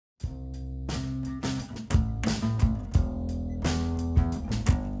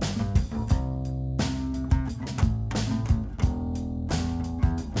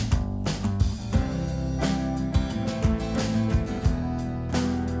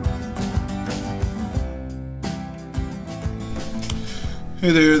Hey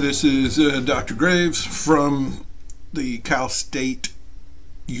there, this is Dr. Graves from the Cal State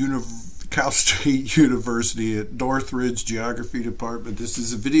University at Northridge Geography Department. This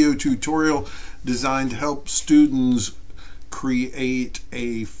is a video tutorial designed to help students create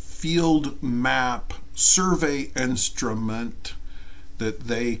a field map survey instrument that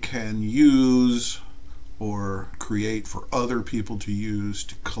they can use or create for other people to use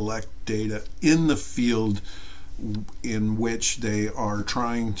to collect data in the field in which they are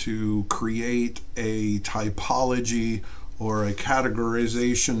trying to create a typology or a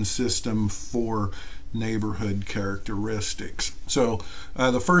categorization system for neighborhood characteristics. So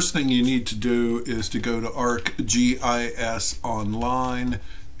the first thing you need to do is to go to ArcGIS Online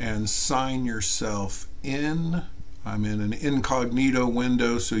and sign yourself in. I'm in an incognito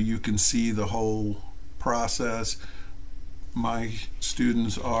window so you can see the whole process. My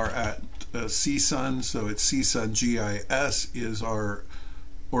students are at CSUN, so it's CSUN GIS is our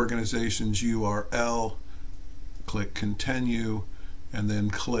organization's URL. Click continue and then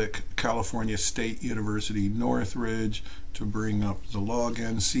click California State University Northridge to bring up the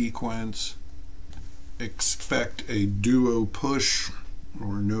login sequence. Expect a duo push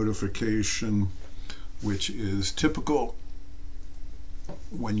or notification, which is typical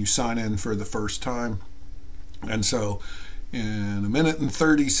when you sign in for the first time. And so in a minute and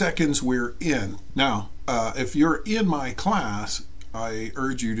 30 seconds, we're in. Now, if you're in my class, I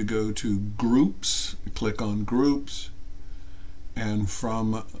urge you to go to Groups, click on Groups, and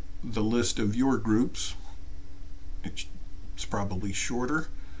from the list of your groups, it's probably shorter,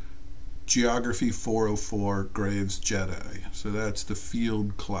 Geography 404 Graves Jedi. So that's the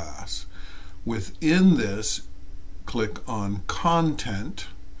field class. Within this, click on Content,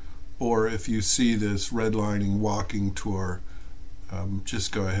 or if you see this redlining walking tour,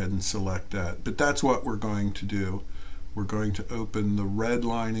 just go ahead and select that. But that's what we're going to do. We're going to open the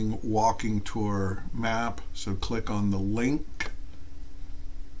redlining walking tour map. So click on the link.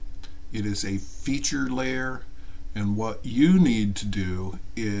 It is a feature layer, and what you need to do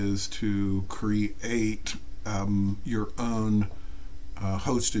is to create your own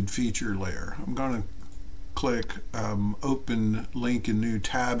hosted feature layer. I'm going to click open link in new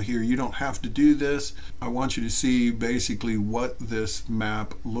tab here. You don't have to do this. I want you to see basically what this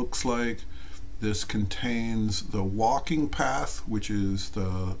map looks like. This contains the walking path, which is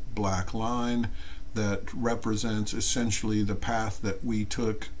the black line that represents essentially the path that we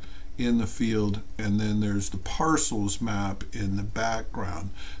took in the field, and then there's the parcels map in the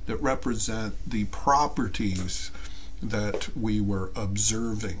background that represent the properties that we were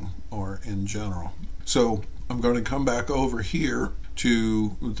observing or in general. So I'm going to come back over here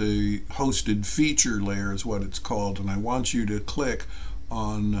to the hosted feature layer is what it's called, and I want you to click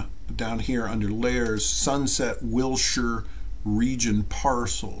on down here under layers, Sunset Wilshire region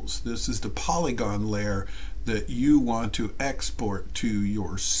parcels. This is the polygon layer that you want to export to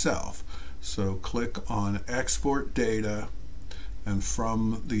yourself. So click on export data, and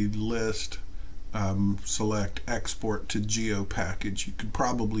from the list select export to geopackage. You could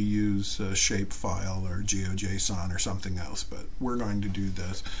probably use a shapefile or GeoJSON or something else, but we're going to do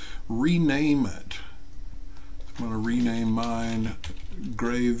this. Rename it. I'm going to rename mine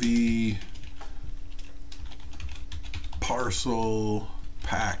Gravy Parcel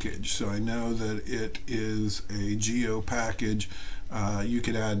Package. So I know that it is a geo package. You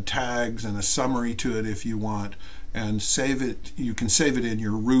could add tags and a summary to it if you want, and save it. You can save it in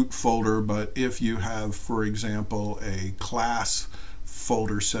your root folder, but if you have, for example, a class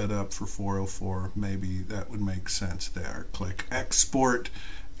folder set up for 404, maybe that would make sense there. Click export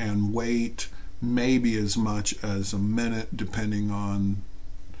and wait maybe as much as a minute depending on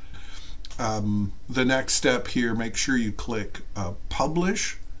the next step here. Make sure you click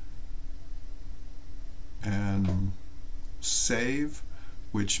publish and save,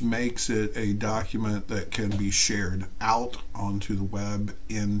 which makes it a document that can be shared out onto the web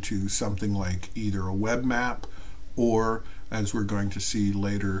into something like either a web map or, as we're going to see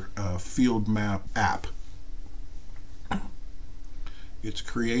later, a field map app. It's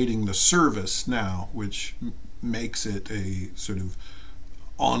creating the service now, which makes it a sort of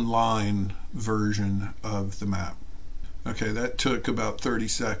online version of the map. Okay, that took about 30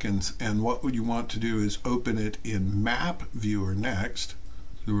 seconds, and what you want to do is open it in Map Viewer next.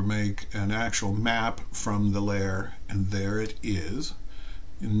 So we'll make an actual map from the layer, and there it is.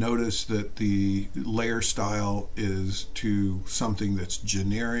 And notice that the layer style is to something that's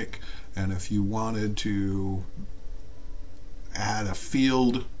generic, and if you wanted to add a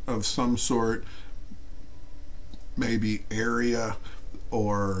field of some sort, maybe area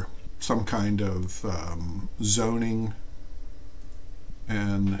or some kind of zoning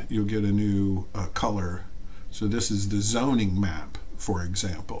and you'll get a new color. So this is the zoning map, for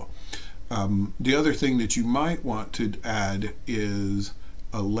example. The other thing that you might want to add is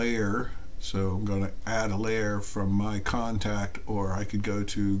a layer. So I'm going to add a layer from my contact, or I could go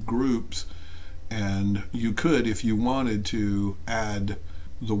to groups, and you could, if you wanted to, add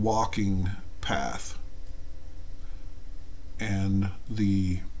the walking path and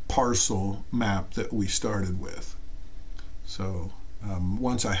the parcel map that we started with. So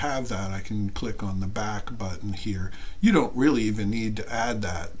once I have that, I can click on the back button here. You don't really even need to add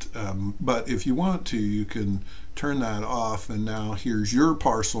that, but if you want to, you can turn that off, and now here's your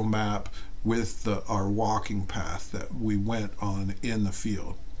parcel map with our walking path that we went on in the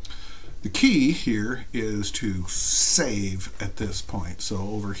field. The key here is to save at this point. So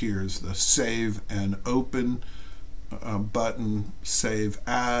over here is the save and open button, save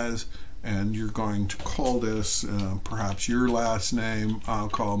as, and you're going to call this perhaps your last name. I'll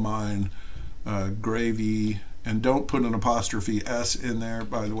call mine Gravy, and don't put an apostrophe S in there,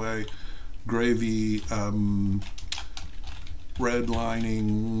 by the way. Gravy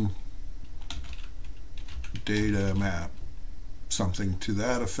redlining data map, something to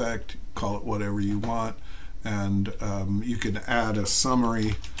that effect. Call it whatever you want, and you can add a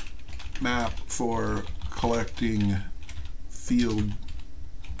summary map for collecting field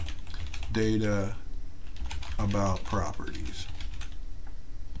data about properties,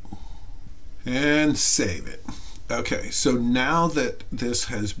 and save it. Okay, so now that this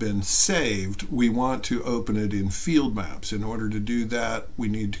has been saved, we want to open it in field maps. In order to do that, we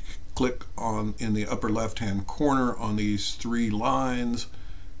need to click on in the upper left hand corner on these three lines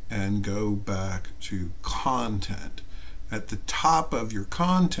and go back to content. At the top of your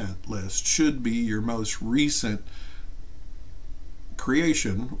content list should be your most recent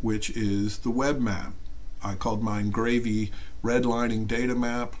creation, which is the web map. I called mine Gravy Redlining Data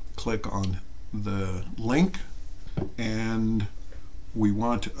Map. Click on the link, and we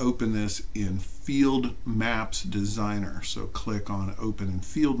want to open this in Field Maps Designer. So click on Open in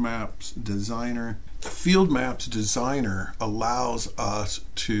Field Maps Designer. Field Maps Designer allows us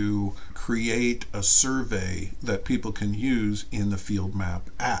to create a survey that people can use in the field map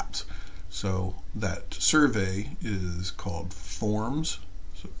apps. So that survey is called Forms.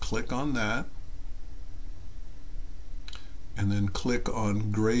 So click on that, and then click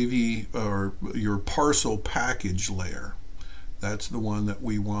on Gravy, or your parcel package layer. That's the one that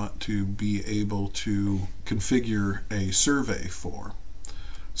we want to be able to configure a survey for.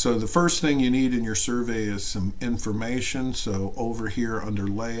 So the first thing you need in your survey is some information. So over here under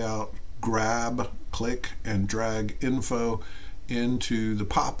Layout, grab, click, and drag info into the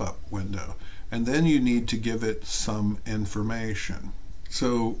pop-up window. And then you need to give it some information.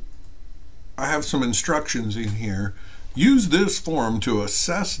 So I have some instructions in here. Use this form to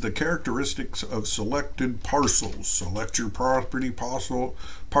assess the characteristics of selected parcels. Select your property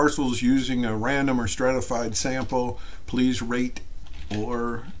parcels using a random or stratified sample. Please rate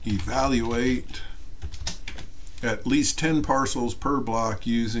or evaluate at least 10 parcels per block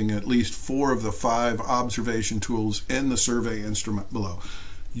using at least 4 of the 5 observation tools in the survey instrument below.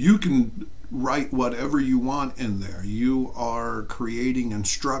 You can write whatever you want in there. You are creating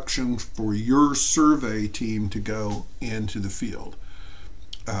instructions for your survey team to go into the field.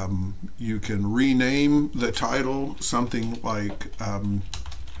 You can rename the title, something like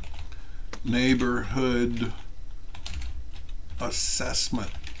Neighborhood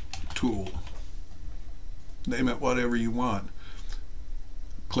Assessment Tool. Name it whatever you want.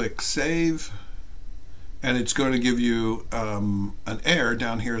 Click Save, and it's going to give you an error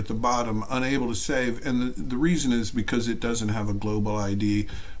down here at the bottom, unable to save, and the reason is because it doesn't have a global ID,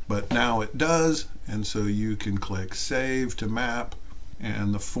 but now it does, and so you can click Save to Map,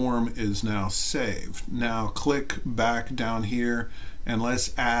 and the form is now saved. Now click back down here, and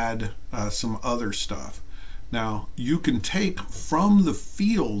let's add some other stuff. Now you can take from the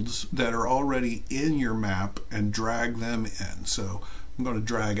fields that are already in your map and drag them in. So I'm going to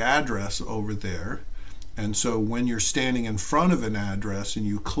drag address over there. And so when you're standing in front of an address and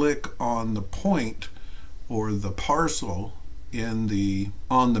you click on the point or the parcel on the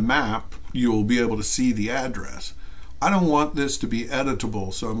map, you'll be able to see the address. I don't want this to be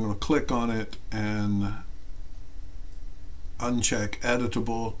editable, so I'm going to click on it and uncheck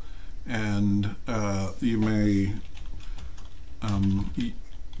editable, and you may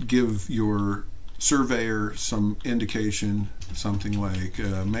give your surveyor some indication, something like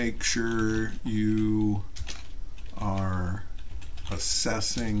make sure you are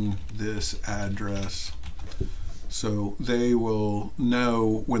assessing this address So they will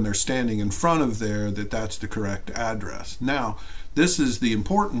know when they're standing in front of there that that's the correct address. Now, this is the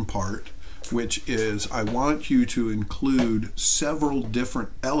important part, which is I want you to include several different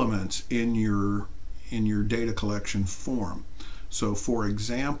elements in your data collection form. So for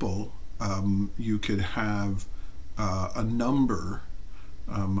example, you could have a number,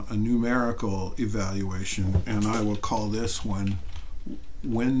 a numerical evaluation, and I will call this one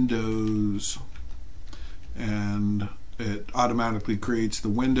Windows, and it automatically creates the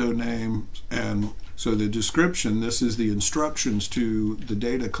window name. And so the description, this is the instructions to the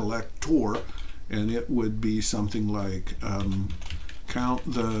data collector, and it would be something like count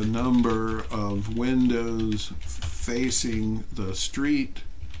the number of windows facing the street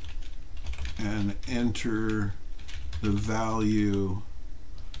and enter the value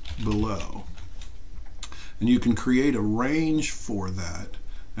below. And you can create a range for that.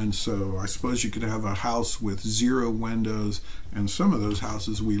 And so I suppose you could have a house with 0 windows, and some of those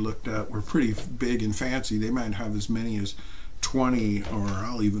houses we looked at were pretty big and fancy. They might have as many as 20, or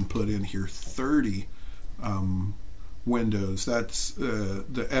I'll even put in here 30 windows. That's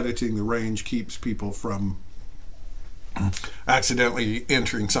the editing the range keeps people from accidentally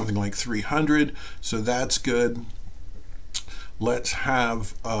entering something like 300, so that's good. Let's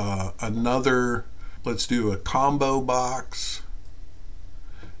have let's do a combo box.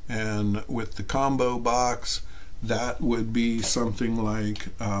 And with the combo box, that would be something like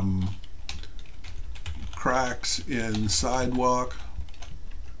cracks in sidewalk,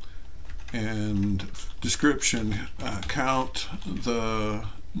 and description, count the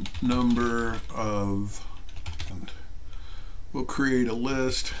number of, and we'll create a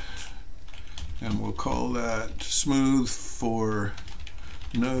list, and we'll call that smooth for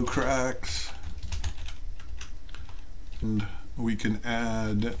no cracks. And we can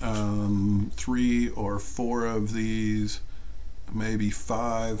add 3 or 4 of these, maybe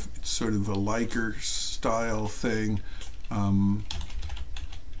 5. It's sort of a liker style thing.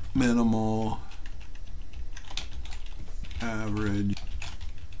 Minimal, average,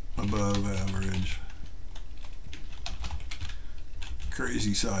 above average,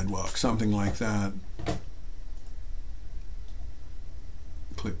 crazy sidewalk, something like that.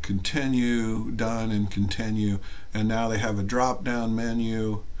 Click continue, done, and continue. And now they have a drop-down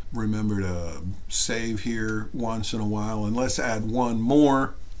menu. Remember to save here once in a while. And let's add one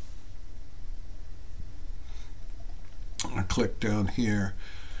more. I click down here.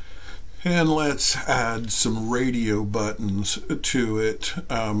 And let's add some radio buttons to it.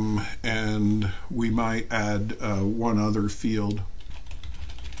 And we might add one other field.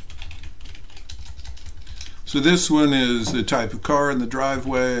 So this one is the type of car in the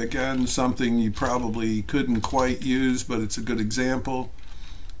driveway. Again, something you probably couldn't quite use, but it's a good example.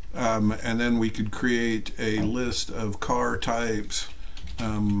 And then we could create a list of car types.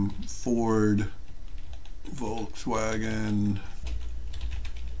 Ford, Volkswagen,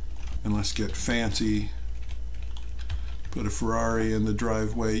 and let's get fancy. Put a Ferrari in the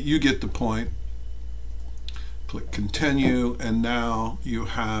driveway. You get the point. Click continue, and now you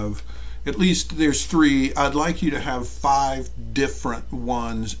have, at least there's 3. I'd like you to have 5 different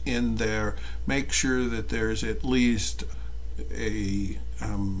ones in there. Make sure that there's at least a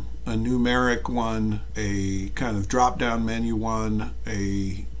numeric one, a kind of drop-down menu one,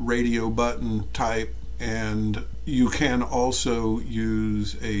 a radio button type, and you can also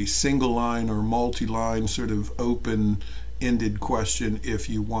use a single line or multi-line sort of open-ended question if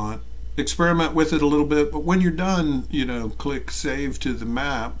you want. Experiment with it a little bit, but when you're done, click Save to the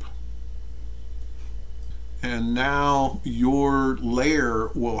map. And now your layer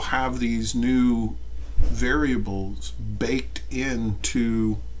will have these new variables baked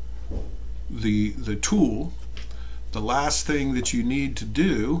into the tool. The last thing that you need to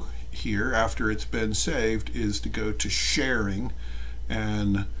do here after it's been saved is to go to sharing,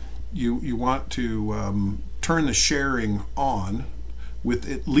 and you want to turn the sharing on with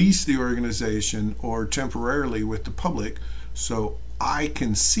at least the organization or temporarily with the public so I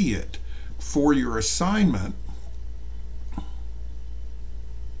can see it. For your assignment,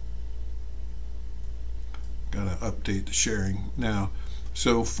 gotta update the sharing now.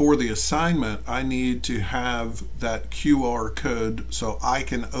 So for the assignment, I need to have that QR code so I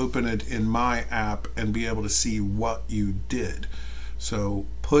can open it in my app and be able to see what you did. So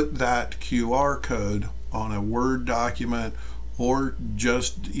put that QR code on a Word document or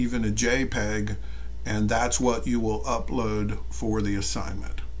just even a JPEG, and that's what you will upload for the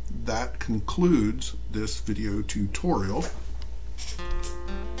assignment. That concludes this video tutorial.